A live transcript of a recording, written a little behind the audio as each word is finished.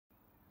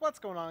What's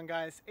going on,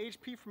 guys?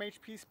 HP from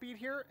HP Speed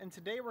here, and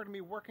today we're going to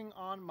be working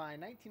on my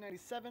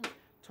 1997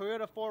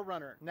 Toyota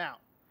 4Runner. Now,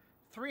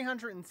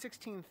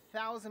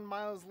 316,000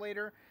 miles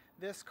later,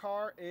 this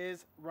car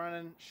is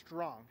running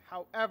strong.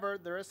 However,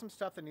 there is some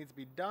stuff that needs to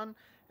be done,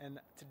 and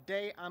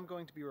today I'm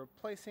going to be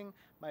replacing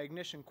my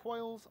ignition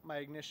coils, my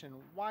ignition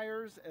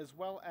wires, as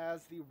well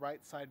as the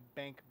right side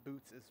bank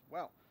boots as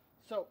well.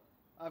 So,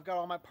 I've got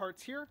all my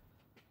parts here.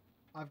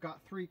 I've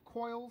got 3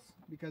 coils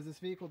because this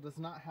vehicle does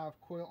not have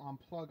coil on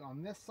plug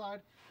on this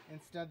side.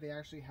 Instead, they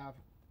actually have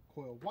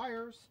coil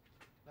wires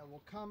that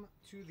will come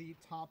to the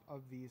top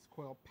of these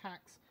coil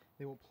packs.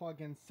 They will plug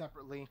in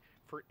separately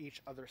for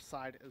each other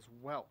side as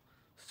well.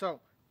 So,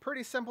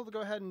 pretty simple to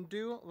go ahead and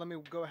do. Let me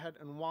go ahead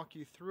and walk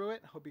you through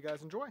it. Hope you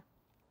guys enjoy.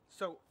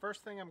 So,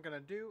 first thing I'm going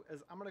to do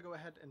is I'm going to go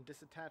ahead and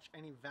disattach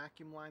any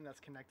vacuum line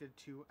that's connected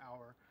to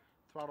our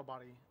throttle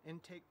body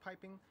intake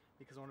piping,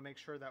 because I want to make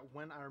sure that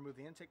when I remove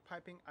the intake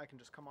piping, I can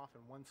just come off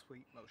in one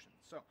sweet motion.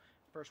 So,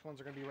 first ones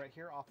are going to be right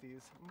here off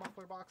these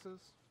muffler boxes.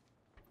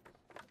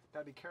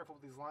 Gotta be careful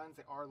with these lines.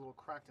 They are a little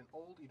cracked and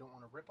old. You don't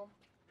want to rip them.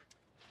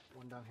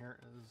 One down here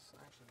is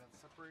actually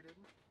that's separated.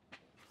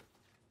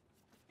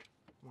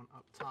 One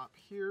up top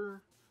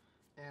here,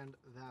 and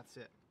that's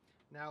it.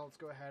 Now let's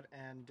go ahead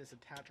and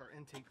disattach our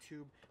intake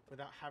tube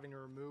without having to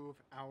remove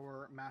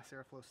our mass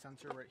airflow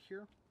sensor right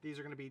here. These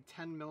are going to be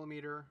 10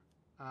 millimeter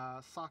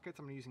sockets.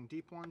 I'm using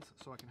deep ones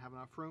so I can have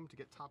enough room to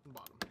get top and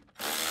bottom.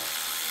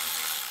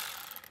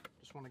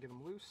 Just want to get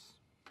them loose.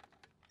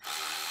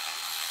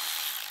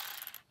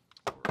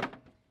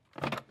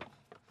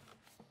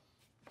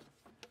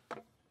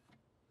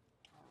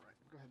 Alright,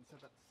 go ahead and set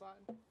that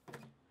aside.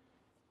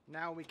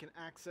 Now we can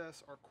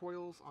access our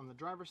coils on the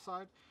driver's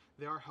side.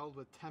 They are held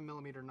with 10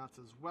 millimeter nuts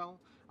as well.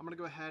 I'm going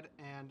to go ahead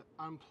and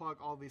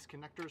unplug all these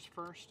connectors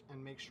first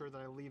and make sure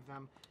that I leave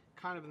them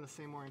kind of in the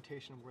same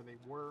orientation of where they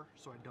were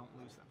so I don't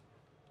lose them.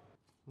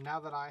 Now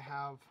that I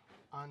have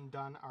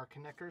undone our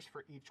connectors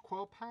for each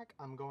coil pack,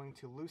 I'm going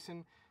to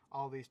loosen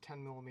all these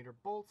 10 millimeter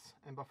bolts,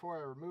 and before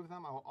I remove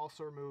them, I will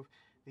also remove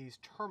these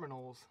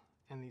terminals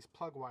and these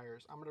plug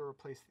wires. I'm going to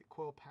replace the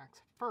coil packs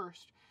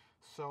first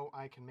so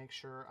I can make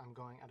sure I'm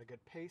going at a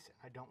good pace and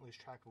I don't lose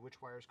track of which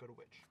wires go to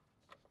which.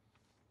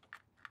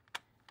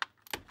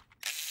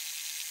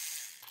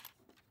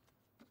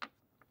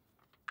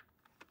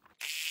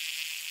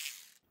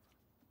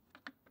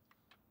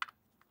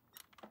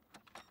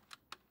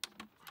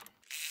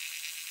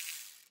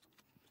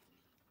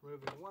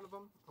 Removing one of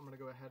them, I'm going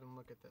to go ahead and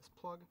look at this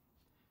plug.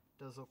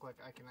 It does look like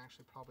I can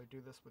actually probably do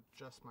this with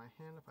just my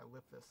hand if I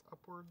lift this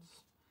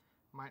upwards.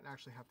 Might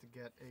actually have to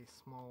get a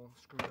small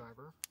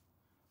screwdriver.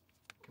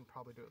 Can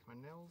probably do it with my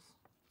nails.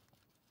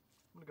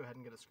 I'm going to go ahead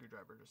and get a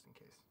screwdriver just in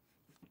case.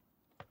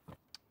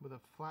 With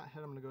a flat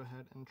head, I'm going to go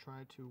ahead and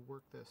try to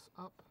work this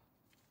up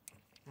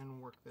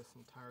and work this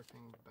entire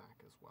thing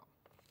back as well.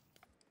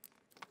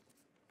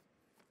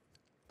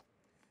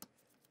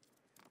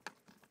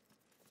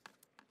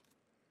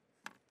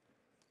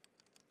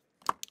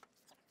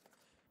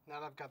 Now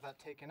that I've got that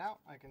taken out,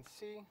 I can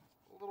see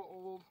a little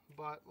old,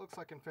 but looks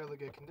like in fairly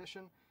good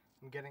condition.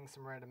 I'm getting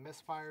some random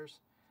misfires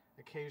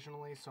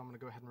occasionally, so I'm going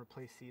to go ahead and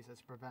replace these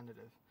as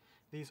preventative.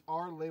 These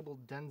are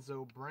labeled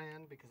Denso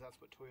brand because that's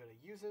what Toyota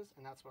uses,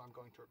 and that's what I'm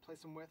going to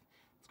replace them with.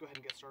 Let's go ahead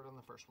and get started on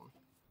the first one.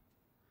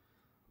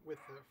 With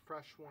the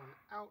fresh one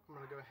out, I'm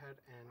going to go ahead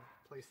and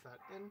place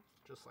that in,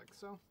 just like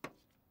so.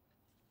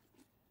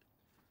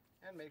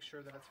 And make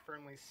sure that it's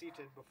firmly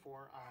seated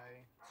before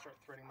I start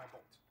threading my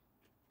bolt.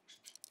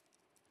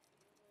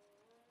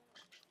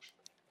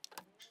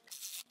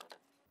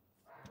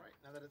 Alright,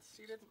 now that it's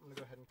seated, I'm going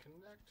to go ahead and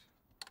connect.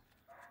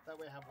 That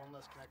way I have one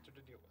less connector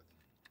to deal with.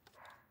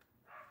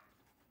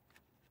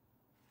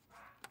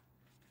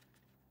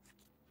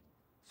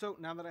 So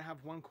now that I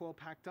have one coil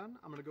pack done,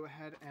 I'm going to go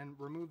ahead and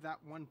remove that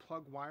one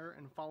plug wire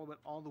and follow it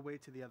all the way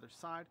to the other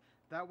side.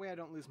 That way I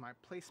don't lose my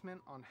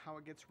placement on how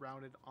it gets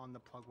routed on the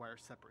plug wire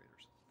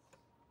separators.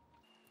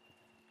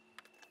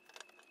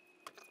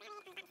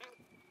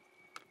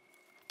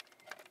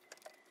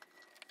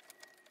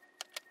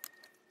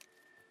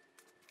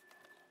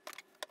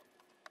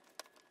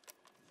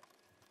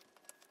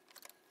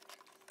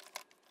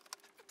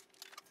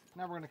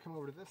 Now we're going to come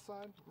over to this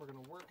side. We're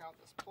going to work out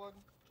this plug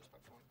just by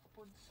pulling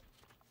upwards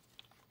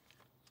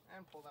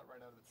and pull that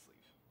right out of its sleeve.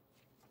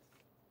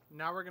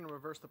 Now we're going to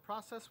reverse the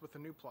process with a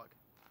new plug.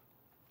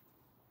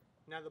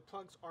 Now the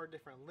plugs are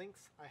different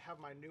lengths. I have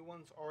my new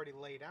ones already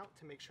laid out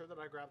to make sure that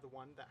I grab the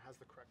one that has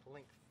the correct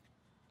length.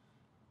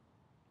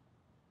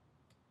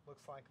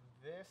 Looks like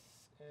this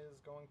is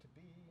going to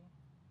be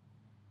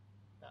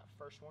that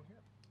first one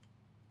here.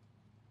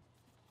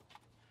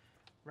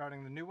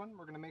 Routing the new one,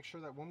 we're going to make sure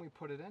that when we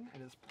put it in,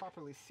 it is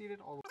properly seated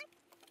all the way.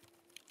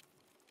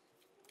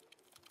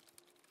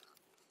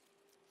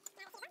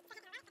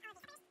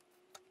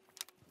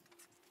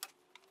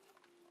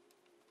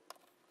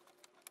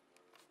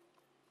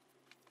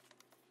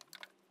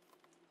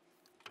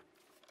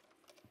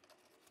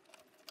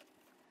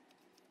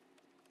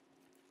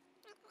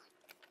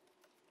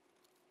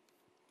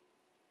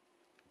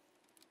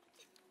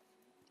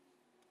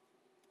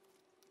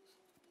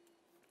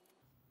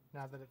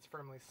 Now that it's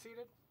firmly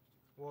seated,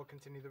 we'll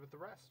continue with the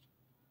rest.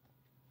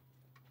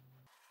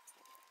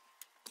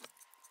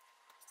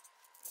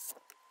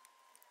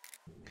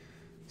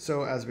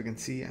 So as we can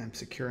see, I'm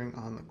securing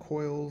on the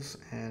coils,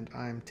 and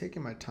I'm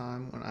taking my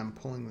time when I'm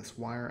pulling this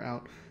wire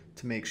out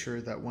to make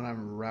sure that when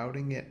I'm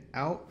routing it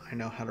out, I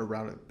know how to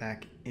route it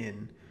back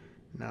in.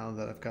 Now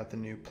that I've got the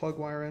new plug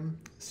wire in,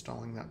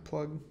 installing that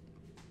plug,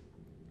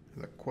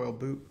 the coil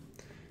boot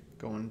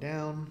going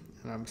down,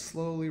 and I'm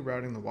slowly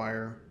routing the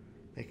wire,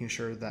 making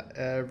sure that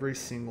every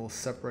single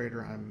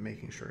separator I'm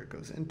making sure it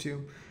goes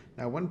into.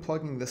 Now when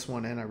plugging this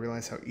one in, I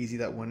realized how easy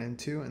that went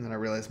into, and then I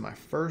realized my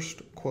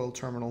first coil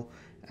terminal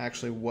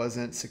actually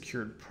wasn't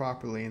secured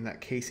properly, and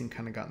that casing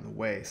kind of got in the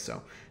way.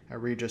 So I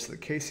readjusted the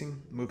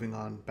casing, moving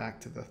on back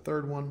to the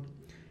third one,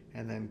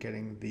 and then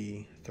getting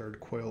the third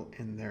coil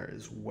in there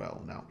as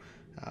well. Now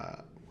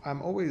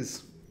I'm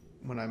always,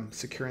 when I'm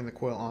securing the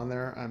coil on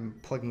there, I'm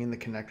plugging in the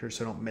connectors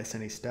so I don't miss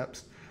any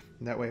steps.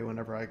 And that way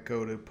whenever I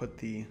go to put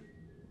the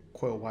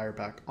coil wire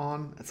back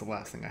on, that's the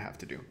last thing I have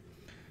to do.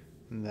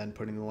 And then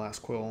putting the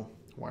last coil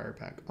wire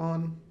back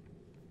on,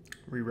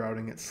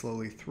 rerouting it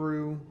slowly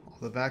through all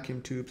the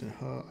vacuum tubes and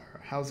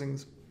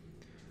housings,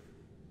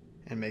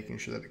 and making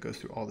sure that it goes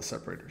through all the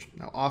separators.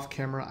 Now off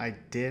camera, I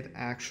did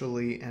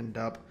actually end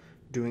up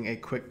doing a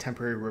quick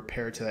temporary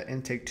repair to that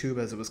intake tube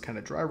as it was kind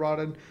of dry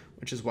rotted,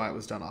 which is why it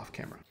was done off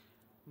camera.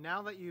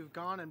 Now that you've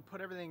gone and put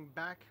everything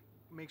back,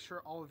 make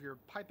sure all of your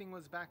piping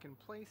was back in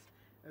place,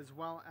 as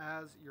well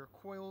as your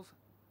coils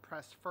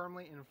pressed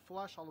firmly and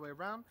flush all the way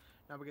around.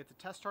 Now we get to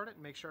test start it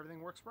and make sure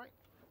everything works right.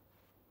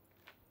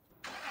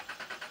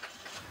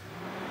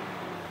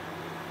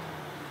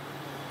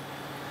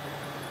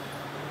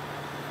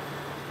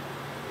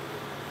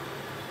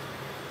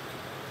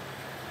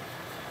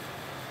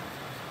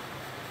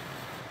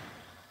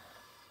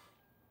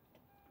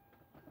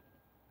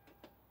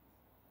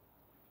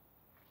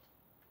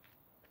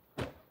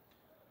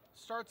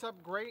 Starts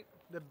up great.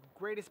 The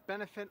greatest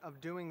benefit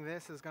of doing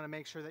this is going to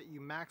make sure that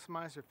you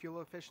maximize your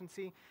fuel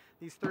efficiency.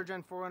 These third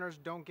gen 4Runners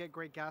don't get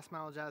great gas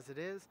mileage as it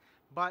is,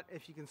 but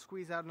if you can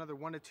squeeze out another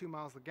 1 to 2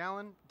 miles a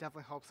gallon,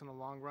 definitely helps in the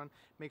long run.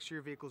 Make sure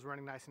your vehicle's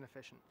running nice and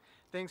efficient.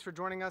 Thanks for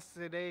joining us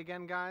today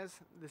again, guys.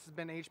 This has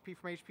been HP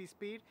from HP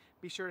Speed.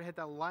 Be sure to hit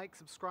that like,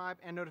 subscribe,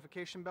 and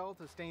notification bell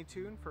to stay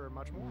tuned for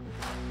much more.